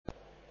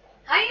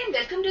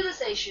welcome to the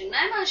session.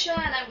 I'm Asha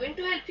and I'm going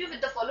to help you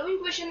with the following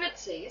question, which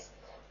says,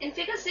 in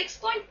figure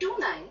 6.29,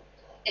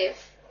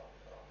 if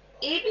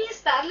AB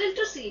is parallel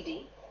to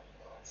CD,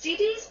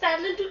 CD is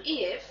parallel to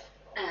EF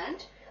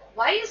and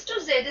Y is to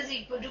Z is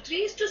equal to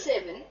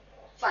 3:7,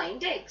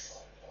 find X.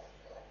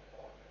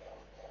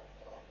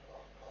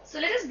 So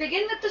let us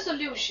begin with the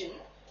solution.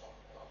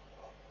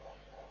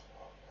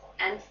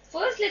 And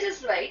first let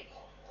us write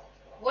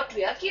what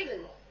we are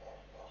given.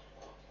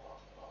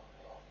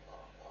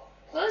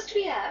 First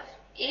we have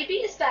AB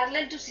is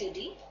parallel to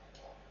CD.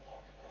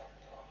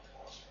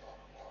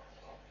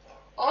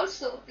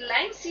 Also the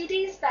line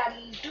CD is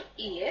parallel to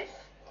EF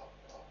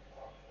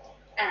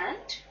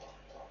and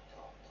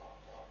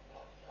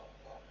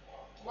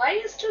Y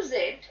is to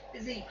Z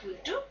is equal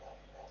to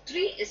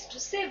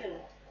 3:7.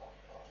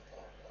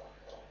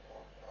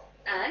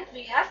 And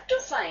we have to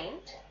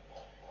find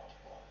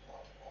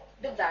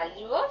the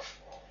value of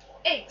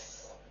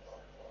X.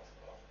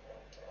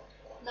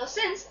 Now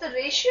since the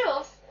ratio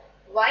of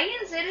Y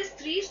and Z is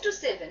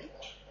 3:7,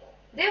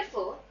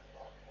 therefore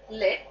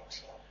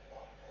let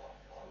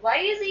Y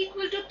is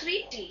equal to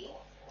 3t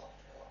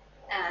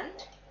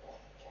and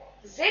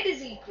Z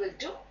is equal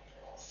to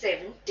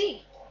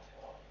 7t,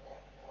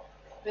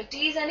 where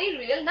t is any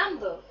real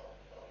number.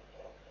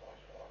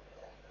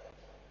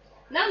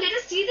 Now let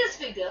us see this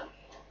figure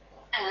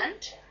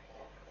and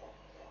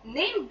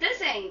name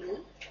this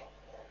angle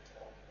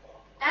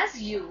as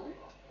U.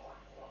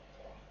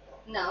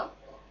 Now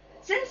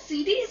since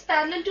CD is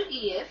parallel to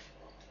EF,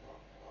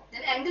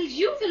 then angle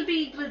U will be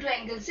equal to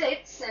angle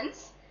Z,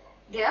 since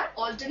they are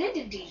alternate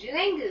interior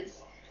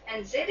angles,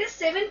 and Z is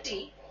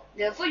 70,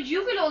 therefore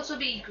U will also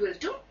be equal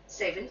to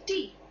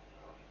 70.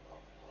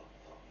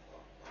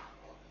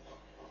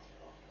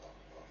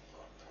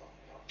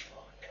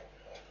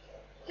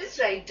 Let's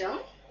write down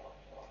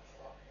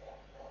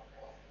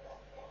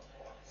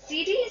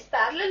CD is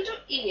parallel to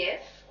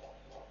EF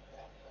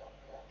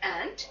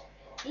and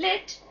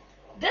let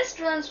this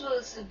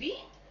transversal be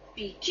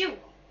PQ.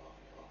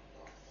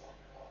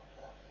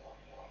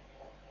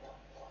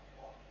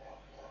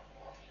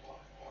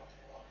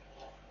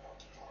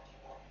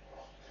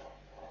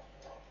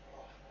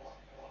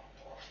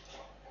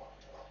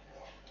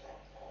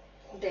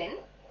 Then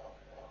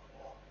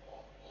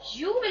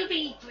U will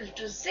be equal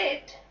to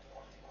Z,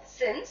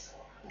 since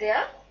they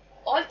are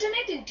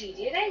alternate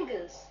interior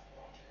angles.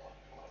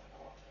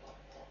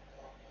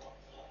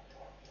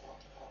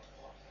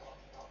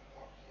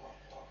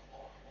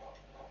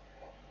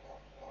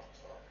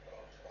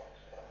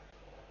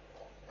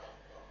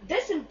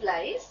 This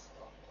implies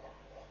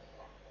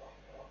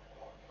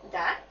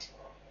that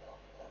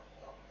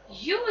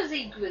U is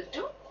equal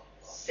to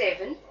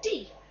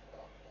 7t.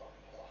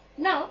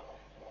 Now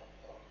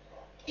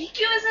PQ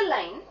is a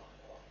line,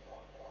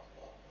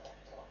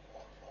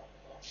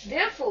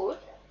 therefore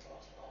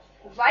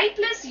Y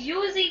plus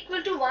U is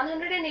equal to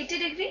 180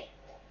 degree,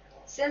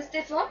 since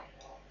they form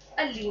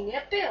a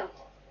linear pair.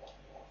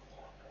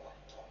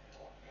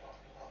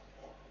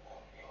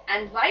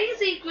 And Y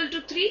is equal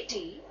to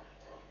 3t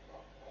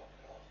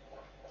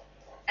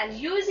and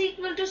U is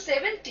equal to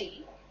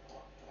 7t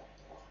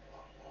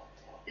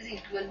is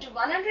equal to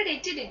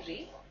 180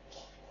 degree.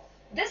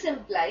 This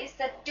implies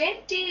that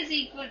 10t is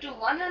equal to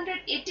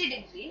 180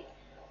 degree,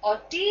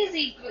 or t is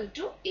equal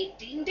to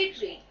 18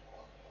 degree.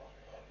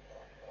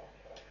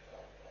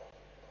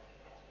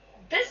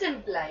 This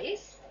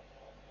implies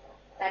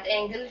that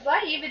angle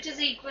Y, which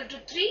is equal to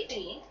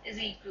 3t, is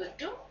equal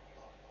to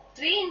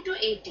 3 into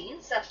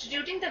 18.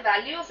 Substituting the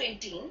value of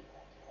 18,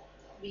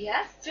 we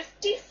have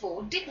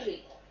 54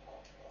 degree.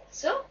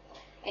 So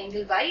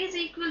angle Y is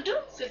equal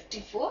to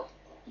 54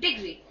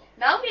 degree.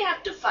 Now we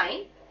have to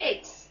find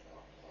X.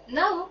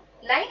 Now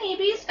line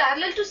AB is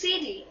parallel to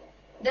CD.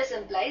 This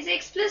implies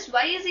X plus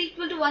Y is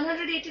equal to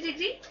 180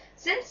 degree.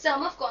 Since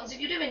sum of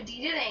consecutive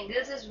interior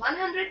angles is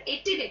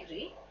 180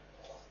 degree,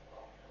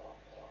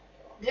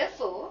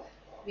 therefore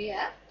we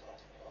have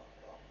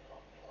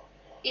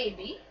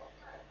AB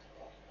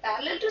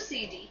parallel to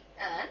CD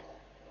and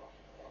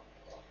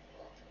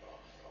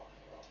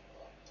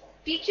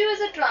PQ is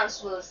a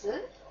transversal.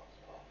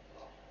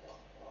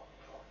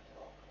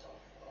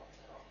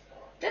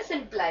 This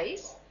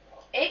implies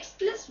X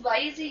plus Y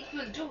is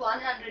equal to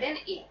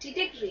 180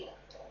 degree.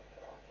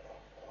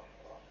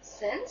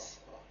 Since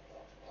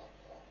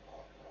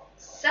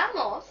sum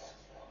of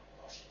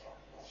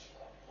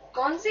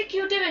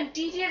consecutive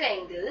interior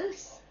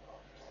angles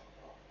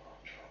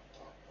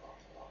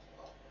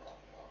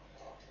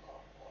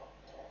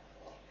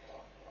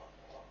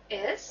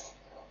is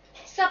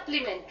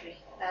supplementary,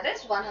 that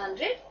is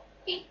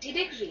 180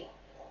 degree.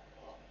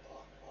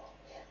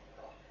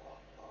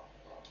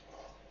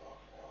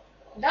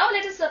 Now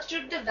let us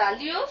substitute the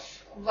value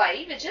of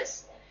Y, which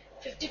is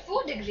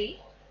 54 degree.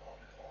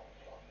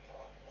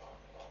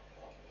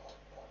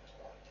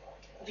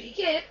 We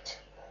get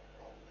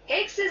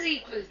X is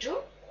equal to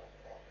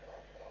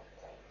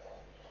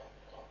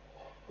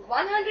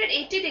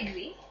 180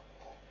 degree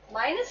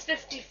minus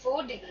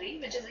 54 degree,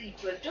 which is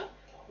equal to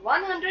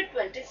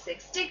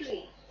 126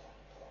 degree.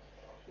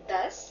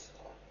 Thus,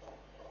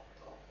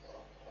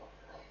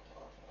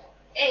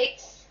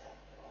 x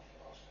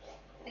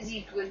is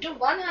equal to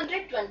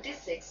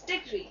 126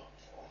 degree.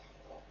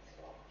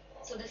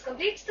 So this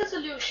completes the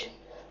solution.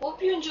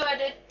 Hope you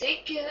enjoyed it.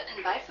 Take care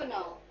and bye for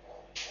now.